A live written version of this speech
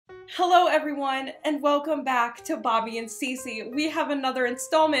Hello everyone, and welcome back to Bobby and Cece. We have another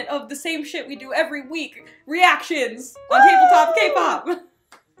installment of the same shit we do every week, reactions on Tabletop K-pop.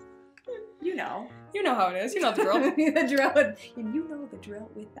 You know how it is. You know the drill. You know the drill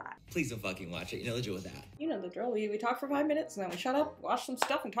with that. Please don't fucking watch it. You know the drill with that. You know the drill. We talk for 5 minutes, and then we shut up, watch some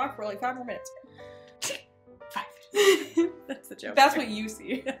stuff, and talk for like 5 more minutes. 5 minutes. That's the joke. That's what you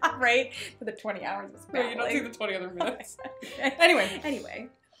see. Right? For the 20 hours it's No, you don't see the 20 other minutes. Anyway.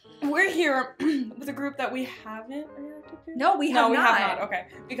 We're here with a group that we haven't reacted to. No, we have not. Okay,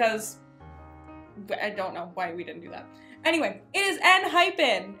 because I don't know why we didn't do that. Anyway, it is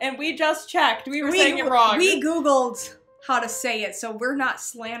Enhypen, and we just checked. We were saying it wrong. We Googled how to say it, so we're not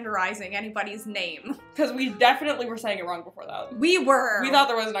slanderizing anybody's name. Because we definitely were saying it wrong before that. We were. We thought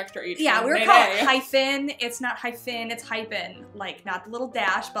there was an extra H. Yeah, we were calling it hyphen. It's not hyphen, it's hypen. Like, not the little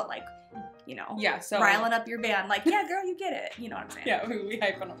dash, but like, you know, yeah, so riling up your band. Like, yeah, girl, you get it. You know what I'm saying? Yeah, we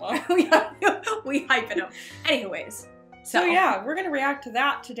hyping them up. we hyping them. Anyways. So yeah, we're gonna react to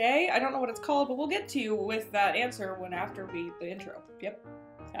that today. I don't know what it's called, but we'll get to you with that answer when after the intro. Yep.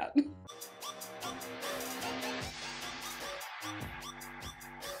 Yeah.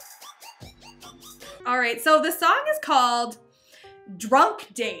 Alright, so the song is called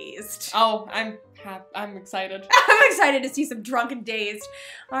Drunk-Dazed. Oh, I'm excited. I'm excited to see some Drunk-Dazed.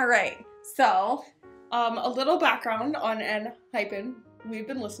 Alright, so a little background on Enhypen. We've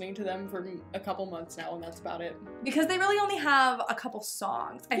been listening to them for a couple months now, and that's about it. Because they really only have a couple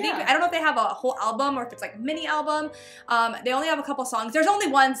songs. I don't know if they have a whole album or if it's like a mini album. They only have a couple songs. There's only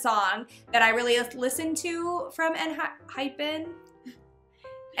one song that I really listened to from Enhypen,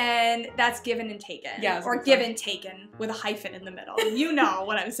 and that's Given and Taken. Yeah, or Given Taken with a hyphen in the middle. You know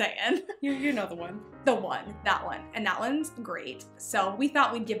what I'm saying. You know the one. The one, that one. And that one's great. So we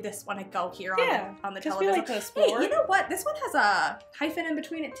thought we'd give this one a go here on the television. We like to explore. Hey, you know what? This one has a hyphen in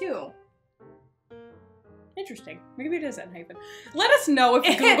between it too. Interesting. Maybe it is Enhypen. Let us know if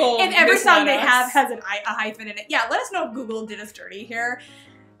Google if every song they have has a hyphen in it. Yeah, let us know if Google did us dirty here.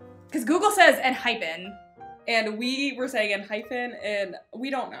 Because Google says Enhypen. And we were saying Enhypen, and we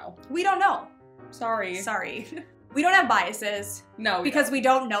don't know. We don't know. Sorry. We don't have biases. No, because we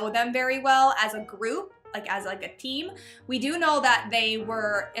don't know them very well as a group, like as like a team. We do know that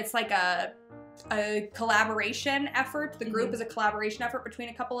it's like a collaboration effort. The group is a collaboration effort between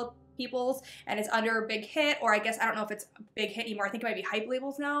a couple of peoples, and it's under a big hit, or I guess, I don't know if it's a big hit anymore. I think it might be hype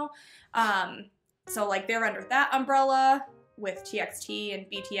labels now. So like they're under that umbrella with TXT and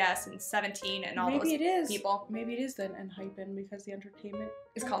BTS and 17 and all those people. Maybe it is then Enhypen because the entertainment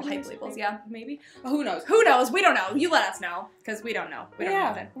is called hype labels, yeah. Maybe. Who knows? Who knows? We don't know. You let us know, because we don't know. We don't know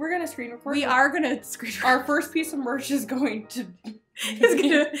nothing. We're gonna screen record. We are gonna screen record. Our first piece of merch is going to... Did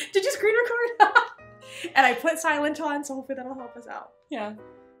you screen record? And I put silent on, so hopefully that'll help us out. Yeah.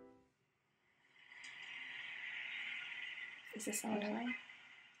 Is this sound fine?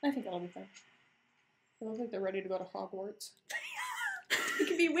 I think that'll be fine. They look like they're ready to go to Hogwarts. We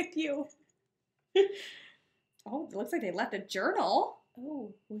can be with you. Oh, it looks like they left a journal.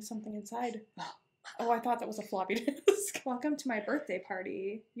 Oh, with something inside. Oh, I thought that was a floppy disk. Welcome to my birthday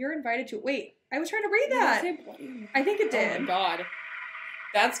party. You're invited to... Wait, I was trying to read that. I think it did. Oh my god.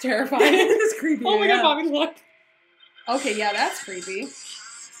 That's terrifying. That's creepy. Oh my god, Bobby, look. Okay, yeah, that's creepy.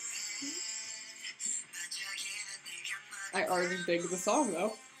 I already dig the song,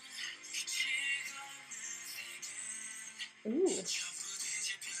 though. Ooh.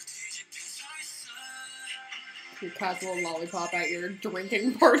 Your casual lollipop at your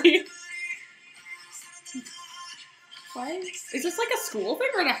drinking party. Why? Is this like a school thing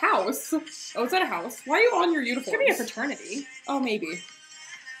or at a house? Oh, it's at a house. Why are you on your uniform? It could be a fraternity. Oh, maybe.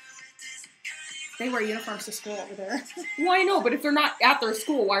 They wear uniforms to school over there. Well, I know, but if they're not at their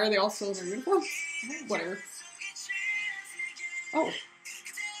school, why are they all still in their uniforms? Whatever. Oh.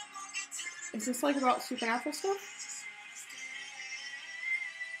 Is this like about supernatural stuff?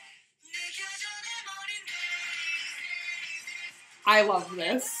 I love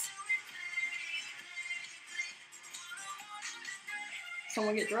this.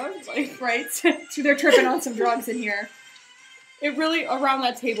 Someone get drugs? Like, right? So they're tripping on some drugs in here. It really, around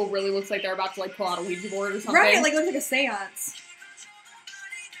that table, really looks like they're about to like pull out a Ouija board or something. Right, like looks like a seance.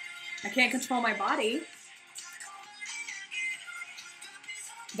 I can't control my body.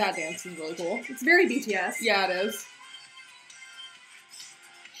 That dance is really cool. It's very BTS. Yeah, it is.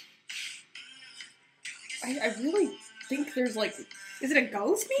 I really think there's like... Is it a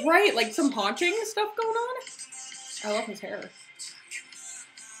ghost maybe? Right, like some haunting stuff going on. I love his hair.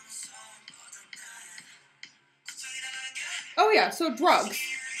 Oh yeah, so drugs.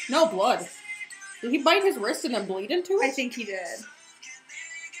 No blood. Did he bite his wrist and then bleed into it? I think he did.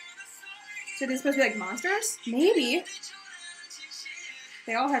 So these supposed to be like monsters? Maybe.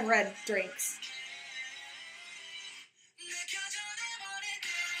 They all have red drinks.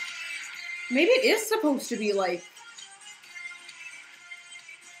 Maybe it is supposed to be like...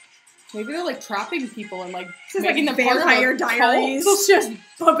 Maybe they're like trapping people and like making them part of a Vampire Diaries. cult. Just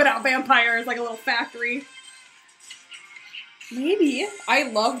pumping out vampires like a little factory. Maybe. I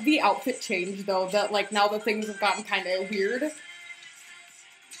love the outfit change though, that like now that things have gotten kind of weird.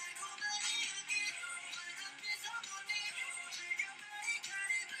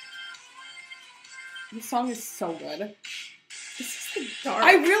 This song is so good. This is dark.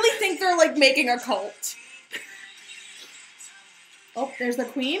 I really think they're like making a cult. Oh, there's the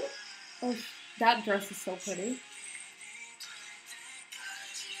queen. Oh, that dress is so pretty.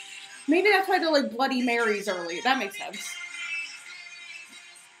 Maybe that's why they're like Bloody Marys early. That makes sense.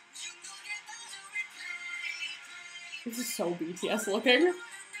 This is so BTS looking.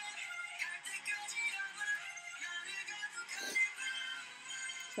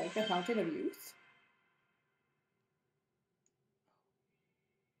 It's like the Fountain of Youth.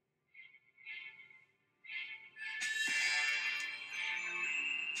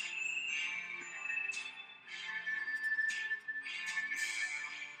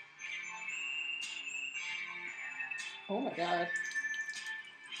 Oh my god.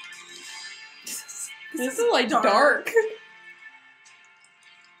 This is like dark.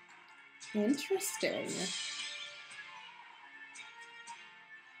 Interesting.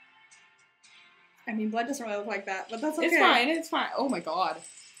 I mean, blood doesn't really look like that, but that's okay. It's fine, it's fine. Oh my god.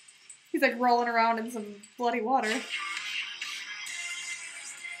 He's like rolling around in some bloody water.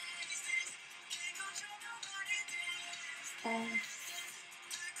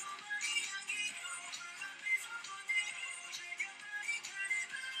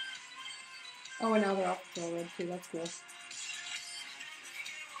 Oh, and now they're off the red too. That's cool. This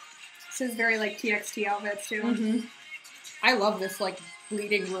is very like TXT outfits too. Mm-hmm. I love this like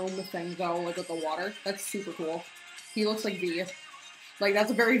bleeding room thing though, like with the water. That's super cool. He looks like V. Like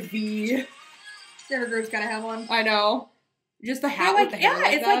that's a very V. Every group's gotta have one. I know. Just the hat like, with the hair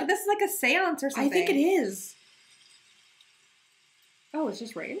like it's that. like this is like a seance or something. I think it is. Oh, it's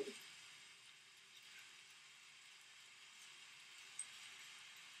just rain?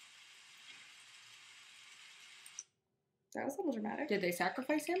 That was a little dramatic. Did they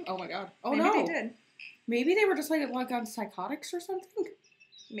sacrifice him? Oh my god. Oh maybe no. they did. Maybe they were just like on psychotics or something?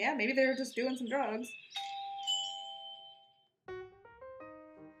 Yeah, maybe they were just doing some drugs.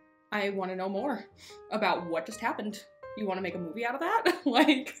 I want to know more about what just happened. You want to make a movie out of that?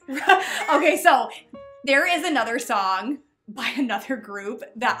 Like... Okay, so there is another song by another group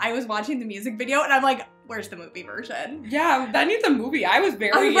that I was watching the music video and I'm like, where's the movie version? Yeah, that needs a movie. I was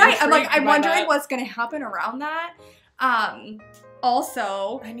very right. I'm like, I'm wondering that. what's gonna happen around that.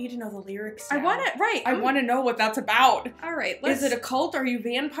 Also, I need to know the lyrics now. I want it, right. I want to know what that's about. All right, Is it a cult? Are you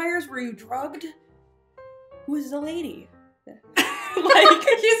vampires? Were you drugged? Who is the lady? Like,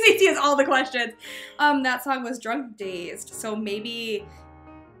 UCT has all the questions. That song was Drunk-Dazed, so maybe,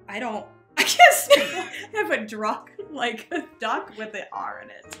 I guess have a drunk, like a duck with the R in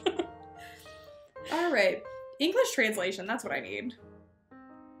it. All right, English translation, that's what I need.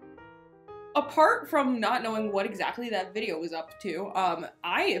 Apart from not knowing what exactly that video was up to,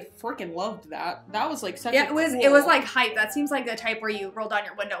 I freaking loved that. That was like such a it was like hype. That seems like the type where you roll down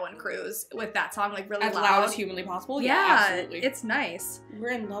your window and cruise with that song like really as loud as humanly possible. Yeah, absolutely. It's nice.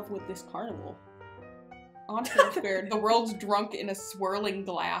 We're in love with this carnival. Honestly, squared. The world's drunk in a swirling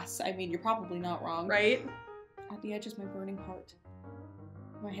glass. I mean, you're probably not wrong. Right? At the edge is my burning heart.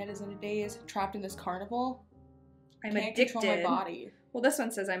 My head is in a daze, trapped in this carnival. I'm Can't addicted. control my body. Well, this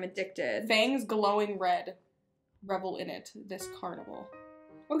one says I'm addicted. Fangs glowing red. Revel in it. This carnival.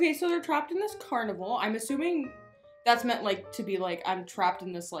 Okay, so they're trapped in this carnival. I'm assuming that's meant like to be like I'm trapped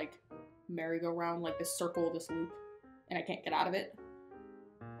in this like merry-go-round, like this circle, this loop, and I can't get out of it.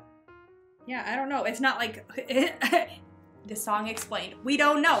 Yeah, I don't know. It's not like the song explained. We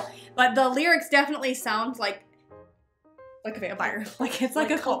don't know, but the lyrics definitely sound like a vampire. Like it's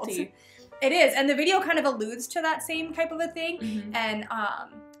like a cult. Culty. It is, and the video kind of alludes to that same type of a thing. Mm-hmm. And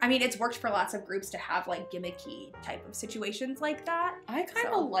I mean, it's worked for lots of groups to have like gimmicky type of situations like that. I kind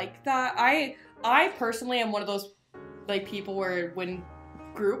of like that. I personally am one of those like people where when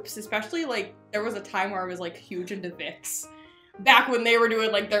groups, especially like there was a time where I was like huge into Vicks. Back when they were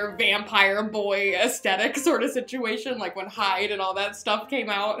doing like their vampire boy aesthetic sort of situation, like when Hyde and all that stuff came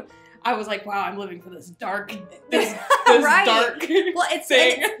out. I was like, wow, I'm living for this dark, this right. dark well, it's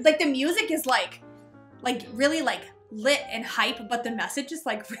thing. like the music is like really like lit and hype, but the message is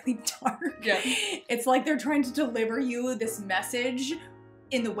like really dark. Yeah. It's like they're trying to deliver you this message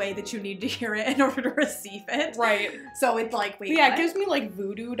in the way that you need to hear it in order to receive it. Right. So it's like, wait, yeah, what? it gives me like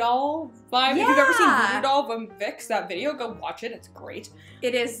voodoo doll vibe. Yeah. If you've ever seen Voodoo Doll from Vix, that video, go watch it. It's great.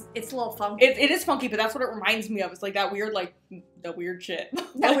 It is. It's a little funky. It is funky, but that's what it reminds me of. It's like that weird, like, the weird shit.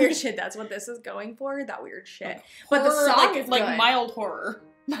 That weird shit. That's what this is going for. That weird shit. Like, but the horror, song like, is like good. mild horror.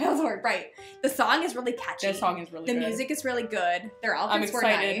 Mild horror, right. The song is really catchy. The song is really good. The music is really good. Their outfits were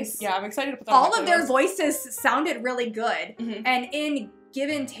nice. Yeah, I'm excited to put that on All my of their playlist. voices sounded really good. Mhm. And in Give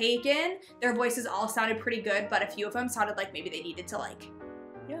and Taken, their voices all sounded pretty good, but a few of them sounded like maybe they needed to like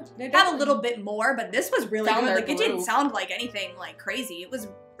have a little bit more, but this was really Found good. their Like it didn't groove. sound like anything like crazy. It was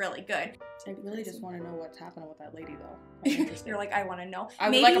really good. I really just want to know what's happening with that lady, though. I'm interested. You're like, I want to know. I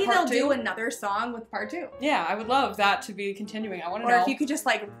would Maybe like a they'll part do 2. another song with part 2. Yeah, I would love that to be continuing. I want to Or know. if you could just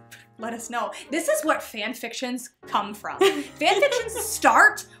like let us know. This is what fan fictions come from. Fan fictions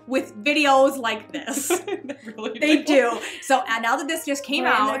start with videos like this. They really They do. So now that this just came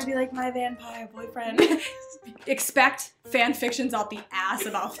out, I'd be like, my vampire boyfriend. expect fan fictions out the ass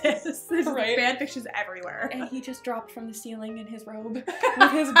about this. There's Right. fan fictions everywhere. And he just dropped from the ceiling in his robe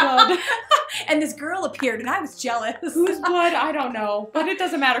with his blood. And this girl appeared and I was jealous. Whose blood? I don't know. But it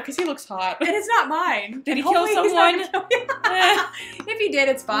doesn't matter because he looks hot. And it's not mine. Did he And kill hopefully he's not someone? gonna kill- If he did,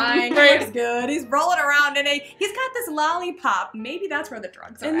 it's fine. Right. He looks good. He's rolling around in he's got this lollipop. Maybe that's where the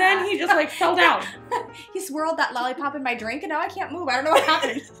drugs are And then at. he just like fell down. He swirled that lollipop in my drink and now I can't move. I don't know what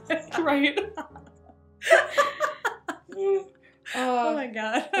happened. Right. Oh my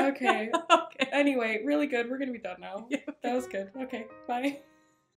god. Okay. Okay. Anyway, really good. We're gonna be done now. That was good. Okay, bye.